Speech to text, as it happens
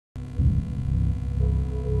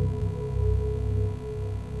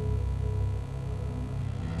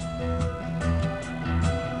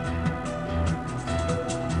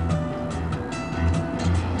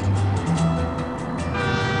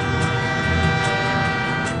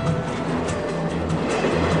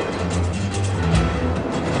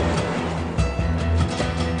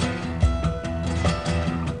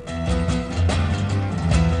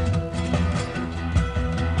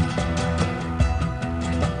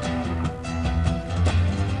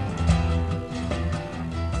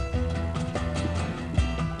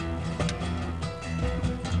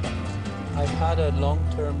a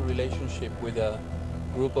long-term relationship with a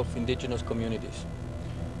group of indigenous communities.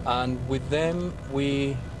 And with them,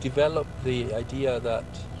 we developed the idea that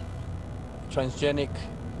transgenic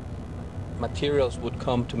materials would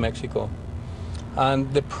come to Mexico.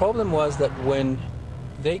 And the problem was that when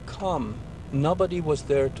they come, nobody was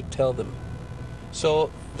there to tell them.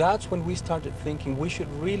 So that's when we started thinking we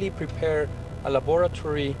should really prepare a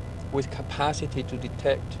laboratory with capacity to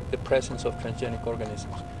detect the presence of transgenic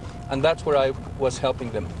organisms. And that's where I was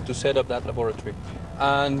helping them to set up that laboratory.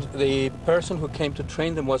 And the person who came to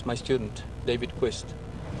train them was my student, David Quist.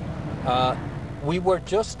 We were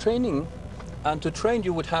just training, and to train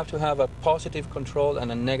you would have to have a positive control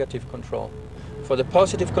and a negative control. For the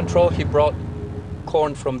positive control, he brought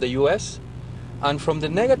corn from the US, and from the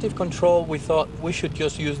negative control, we thought we should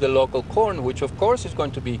just use the local corn, which of course is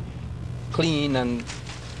going to be clean and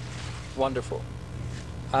wonderful.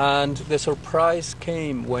 And the surprise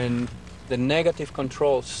came when the negative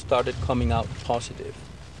controls started coming out positive.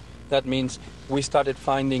 That means we started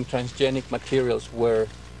finding transgenic materials where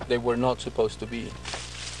they were not supposed to be.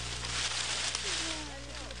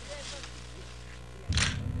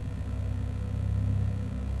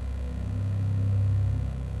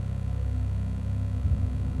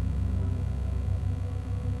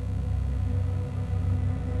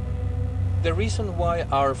 The reason why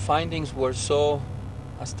our findings were so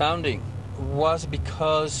astounding was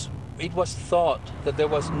because it was thought that there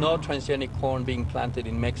was no transgenic corn being planted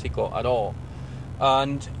in Mexico at all.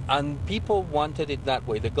 And people wanted it that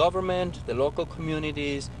way. The government, the local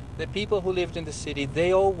communities, the people who lived in the city,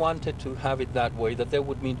 they all wanted to have it that way, that there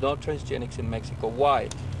would be no transgenics in Mexico. Why?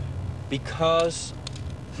 Because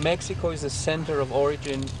Mexico is the center of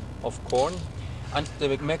origin of corn, and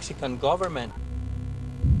the Mexican government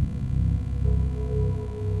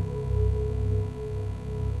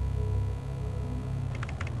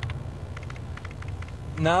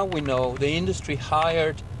now we know the industry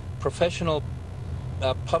hired professional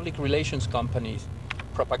public relations companies,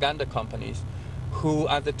 propaganda companies, who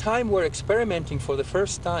at the time were experimenting for the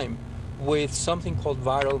first time with something called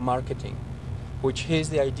viral marketing, which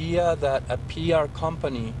is the idea that a PR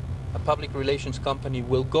company, a public relations company,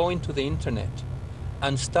 will go into the internet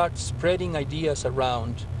and start spreading ideas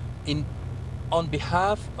around on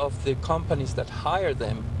behalf of the companies that hire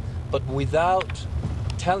them, but without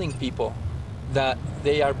telling people that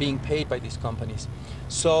they are being paid by these companies.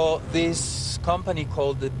 So this company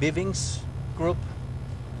called the Bivings Group,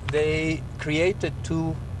 they created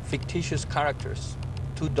two fictitious characters,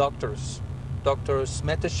 two doctors, Dr.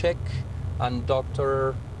 Smetashek and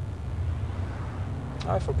Dr.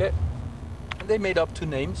 I forget. They made up two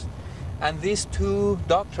names, and these two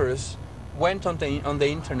doctors went on the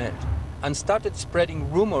internet and started spreading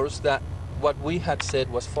rumors that what we had said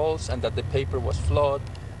was false and that the paper was flawed,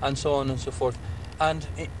 and so on and so forth. And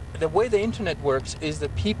the way the internet works is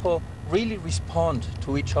that people really respond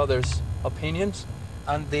to each other's opinions,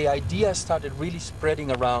 and the idea started really spreading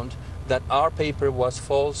around that our paper was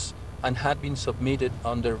false and had been submitted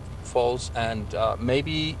under false and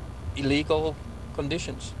maybe illegal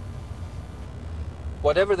conditions.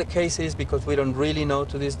 Whatever the case is, because we don't really know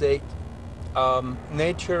to this date,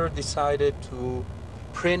 Nature decided to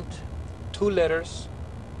print two letters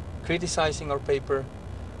criticizing our paper,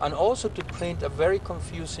 and also to print a very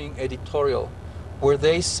confusing editorial where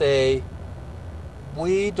they say,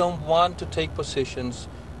 we don't want to take positions,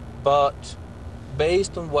 but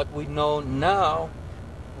based on what we know now,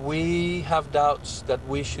 we have doubts that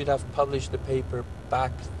we should have published the paper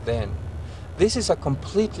back then. This is a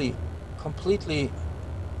completely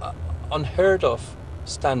unheard of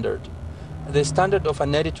standard. The standard of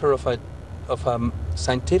an editor of a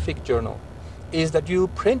scientific journal is that you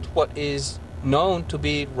print what is known to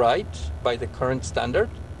be right by the current standard,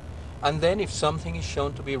 and then if something is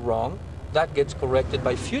shown to be wrong, that gets corrected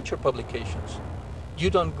by future publications.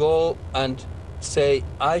 You don't go and say,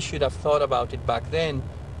 I should have thought about it back then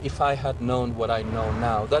if I had known what I know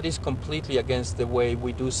now. That is completely against the way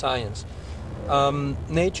we do science.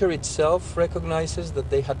 Nature itself recognizes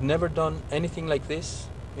that they had never done anything like this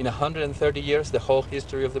in 130 years, the whole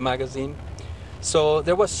history of the magazine. So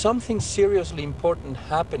there was something seriously important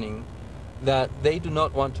happening that they do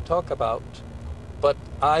not want to talk about, but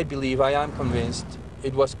I am convinced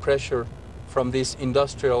it was pressure from these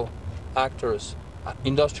industrial actors,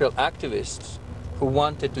 industrial activists who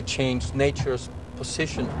wanted to change nature's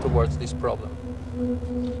position towards this problem.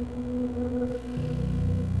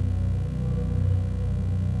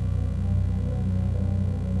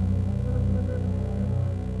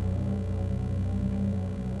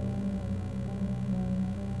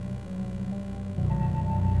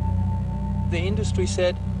 The industry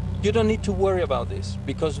said, you don't need to worry about this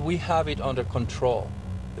because we have it under control.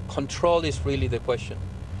 The control is really the question.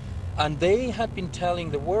 And they had been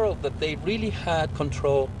telling the world that they really had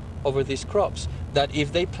control over these crops, that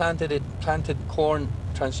if they planted corn,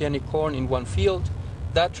 transgenic corn in one field,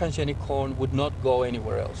 that transgenic corn would not go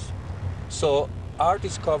anywhere else. So our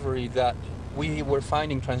discovery that we were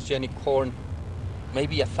finding transgenic corn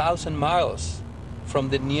maybe 1,000 miles from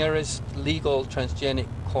the nearest legal transgenic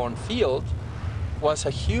corn field was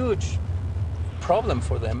a huge problem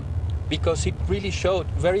for them, because it really showed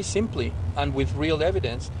very simply and with real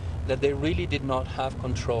evidence that they really did not have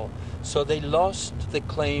control. So they lost the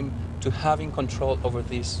claim to having control over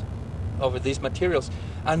these materials.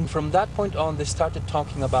 And from that point on, they started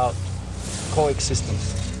talking about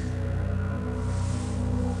coexistence.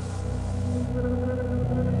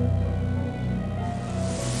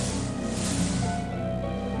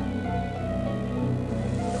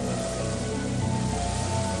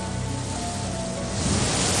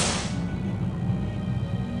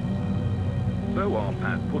 Though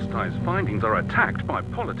Pusztai's findings are attacked by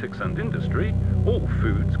politics and industry, all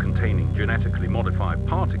foods containing genetically modified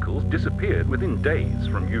particles disappeared within days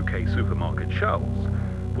from UK supermarket shelves.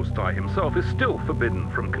 Pusztai himself is still forbidden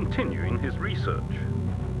from continuing his research.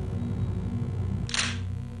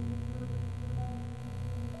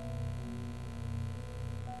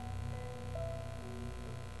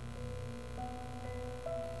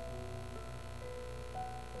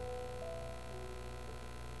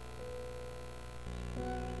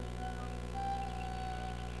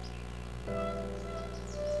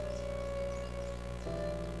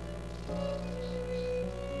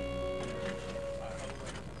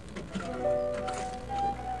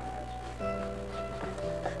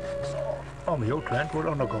 Ami ott lent volt,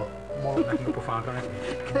 annak a malomnak a pofánka neki.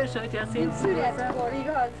 Köszönjük szépen. Szüretlen volt,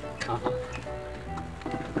 igaz? Aha.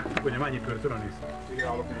 Ugye mennyi körtön a néz?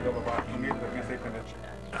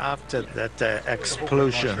 After that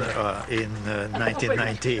explosion in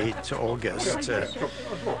 1998 August,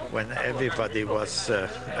 when everybody was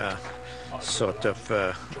sort of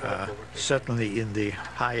certainly in the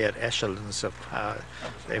higher echelons of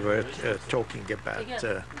they were talking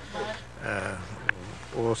about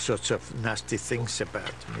all sorts of nasty things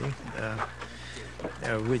about me.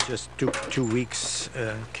 We just took 2 weeks,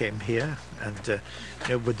 came here, and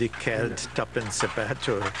nobody cared tuppence about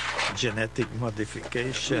or genetic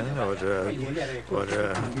modification or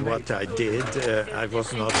what I did. I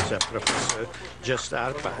was not a professor, just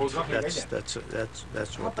Arpad.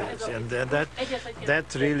 That's what it is, and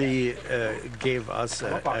that really gave us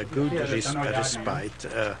a good respite,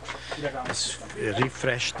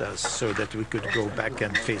 refreshed us so that we could go back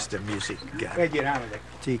and face the music again.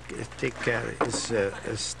 Take care.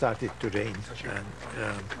 It started to rain,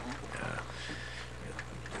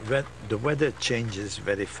 and the weather changes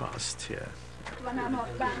very fast here.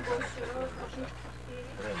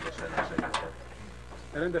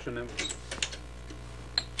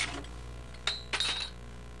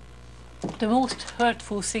 The most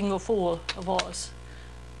hurtful thing of all was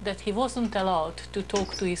that he wasn't allowed to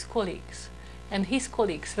talk to his colleagues, and his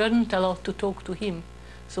colleagues weren't allowed to talk to him.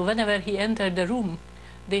 So whenever he entered the room,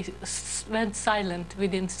 they went silent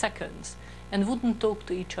within seconds and wouldn't talk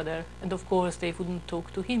to each other, and of course they wouldn't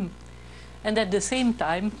talk to him. And at the same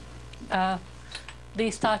time,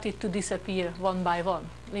 they started to disappear one by one,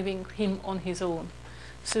 leaving him on his own.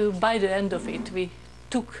 So by the end of it, we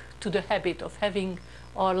took to the habit of having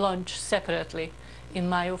our lunch separately in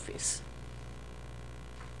my office.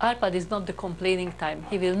 Arpad is not the complaining time.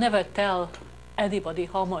 He will never tell anybody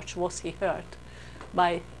how much was he hurt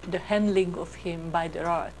by the handling of him, by the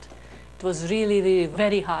art. It was really, really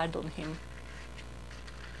very hard on him.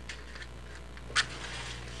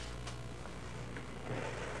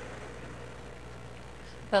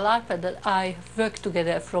 Well, Arpad and I worked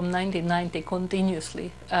together from 1990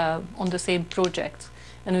 continuously on the same projects,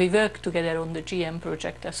 and we worked together on the GM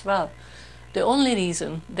project as well. The only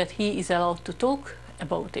reason that he is allowed to talk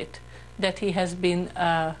about it, that he has been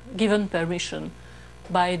given permission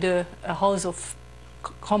by the House of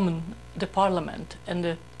Commons, the Parliament, and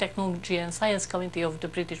the Technology and Science Committee of the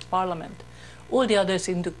British Parliament. All the others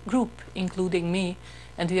in the group, including me,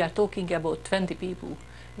 and we are talking about 20 people,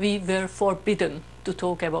 we were forbidden to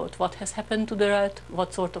talk about what has happened to the rat,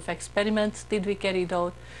 what sort of experiments did we carry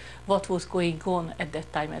out, what was going on at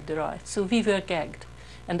that time at the rat. So we were gagged,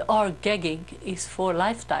 and our gagging is for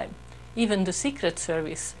lifetime. Even the Secret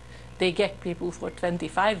Service, they gag people for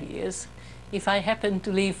 25 years. If I happen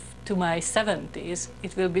to live to my 70s,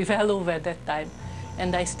 it will be well over that time,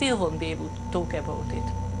 and I still won't be able to talk about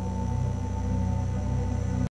it.